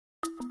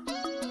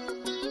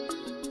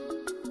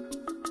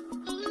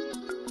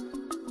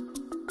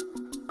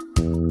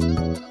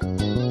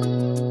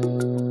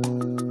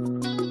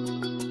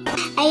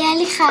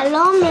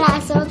חלום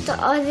לעשות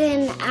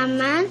אוזן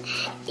אמן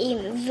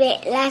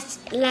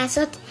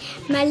ולעשות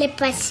מלא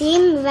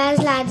פסים ואז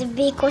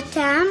להדביק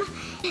אותם,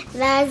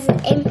 ואז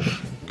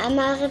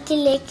אמרתי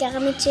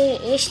לכרמית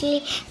שיש לי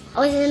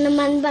אוזן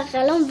אמן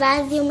בחלום,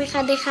 ואז יום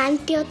אחד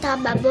הכנתי אותה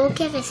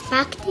בבוקר,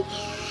 הספקתי,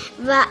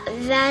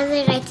 ואז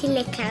הראיתי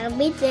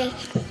לכרמית,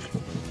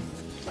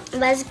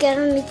 ואז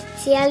כרמית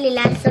הציעה לי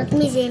לעשות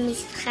מזה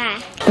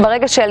משחק.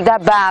 ברגע שילדה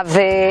באה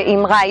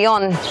ועם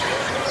רעיון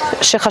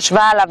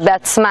שחשבה עליו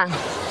בעצמה,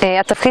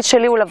 התפקיד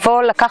שלי הוא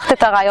לבוא, לקחת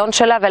את הרעיון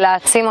שלה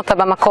ולהעצים אותה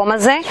במקום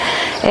הזה.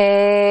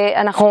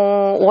 אנחנו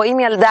רואים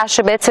ילדה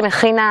שבעצם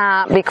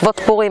הכינה בעקבות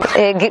פורים,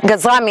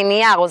 גזרה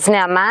מנייר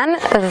אוזני אמן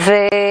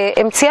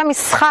והמציאה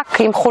משחק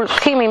עם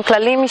חולקים, עם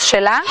כללים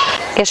משלה.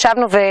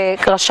 ישבנו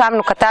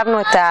ורשמנו,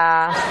 כתבנו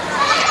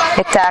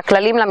את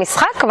הכללים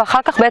למשחק, ואחר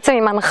כך בעצם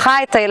היא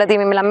מנחה את הילדים,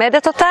 היא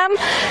מלמדת אותם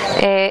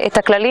את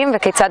הכללים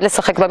וכיצד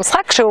לשחק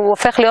במשחק, שהוא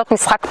הופך להיות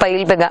משחק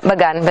פעיל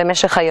בגן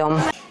במשך היום.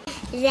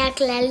 זה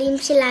הכללים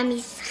של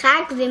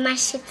המשחק ומה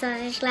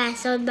שצריך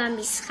לעשות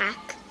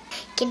במשחק.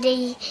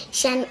 כדי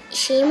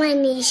שאם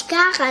אני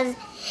אשכח, אז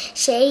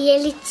שיהיה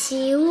לי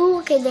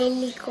ציור כדי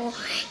לקרוא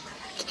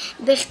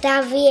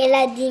בכתב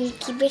ילדים,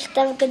 כי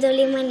בכתב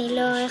גדולים אני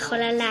לא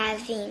יכולה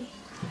להבין.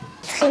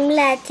 צריכים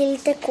להטיל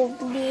את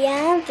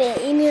הקובייה,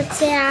 ואם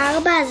יוצא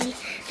 4 אז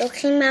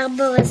לוקחים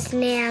 4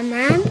 אוזני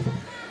אמן,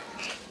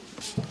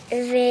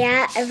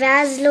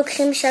 ואז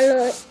לוקחים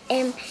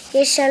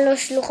יש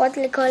 3 לוחות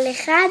לכל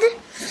אחד,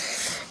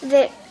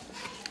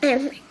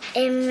 והם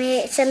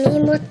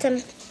שמים אותם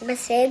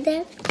בסדר,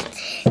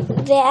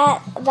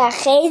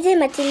 ואחרי זה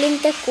מטילים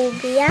את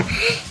הקובייה.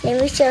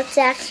 למי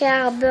שיוצא עכשיו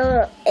הרבה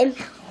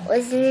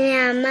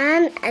אוזני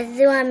אמן, אז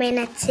הוא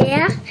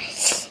המנצח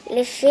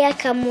לפי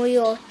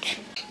הכמויות.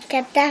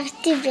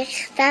 כתבתי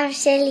בכתב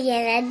של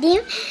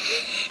ילדים,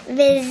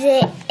 וזה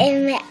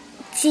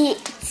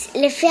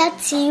לפי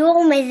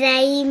הציור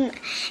מזהים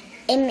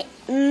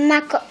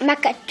מה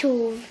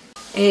כתוב.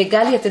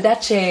 גלי, את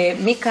יודעת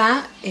שמיקה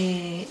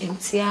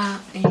המציאה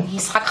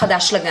משחק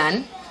חדש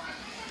לגן,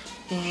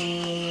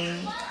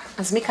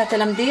 אז מיקה,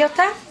 תלמדי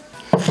אותה?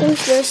 עם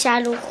 3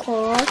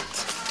 לוחות.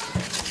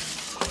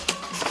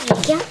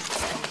 רגע,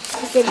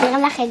 אסדר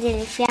לך את זה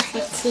לפי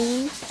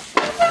החצים.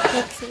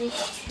 חץ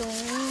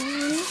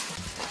ראשון.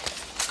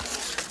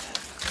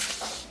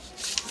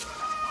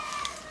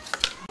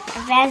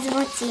 ואז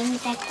מוציאים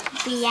את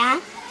הקובייה.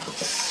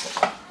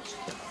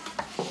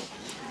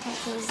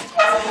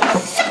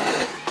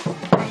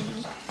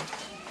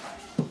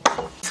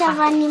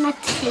 עכשיו אני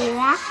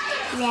מתחילה,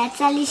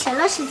 ויצא לי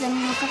 3, אז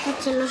אני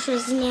לוקחת 3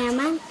 אוזני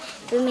אמן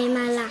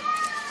וממלאה.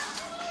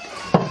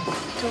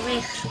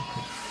 תורך.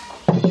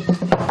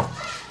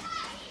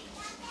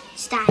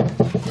 2.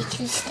 יש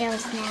לי 2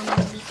 אוזני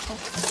אמן מפה.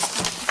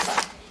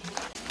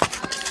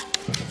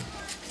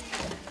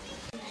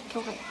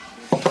 תורך.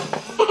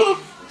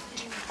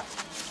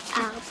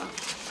 4.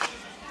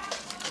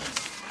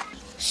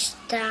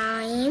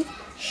 2,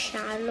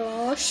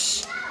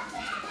 3,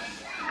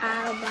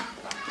 4.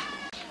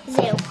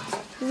 זהו,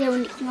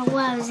 נגמרו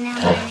האוזני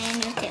המעניין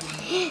יותר.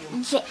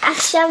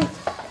 ועכשיו,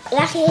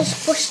 לך יש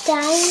פה 2,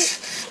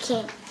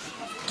 כן.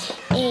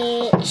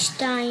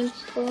 2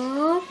 פה.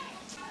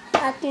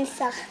 את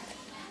ניצחת.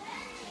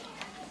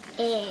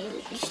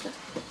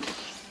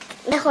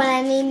 נכון,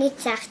 אני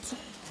ניצחתי.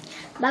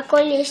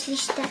 בכל יש לי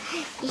 2,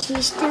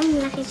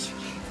 לך יש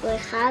פה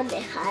 1,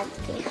 1,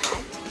 1.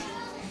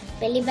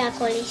 ולי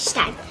בהכל יש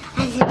 2.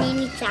 אז אני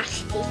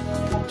ניצחתי.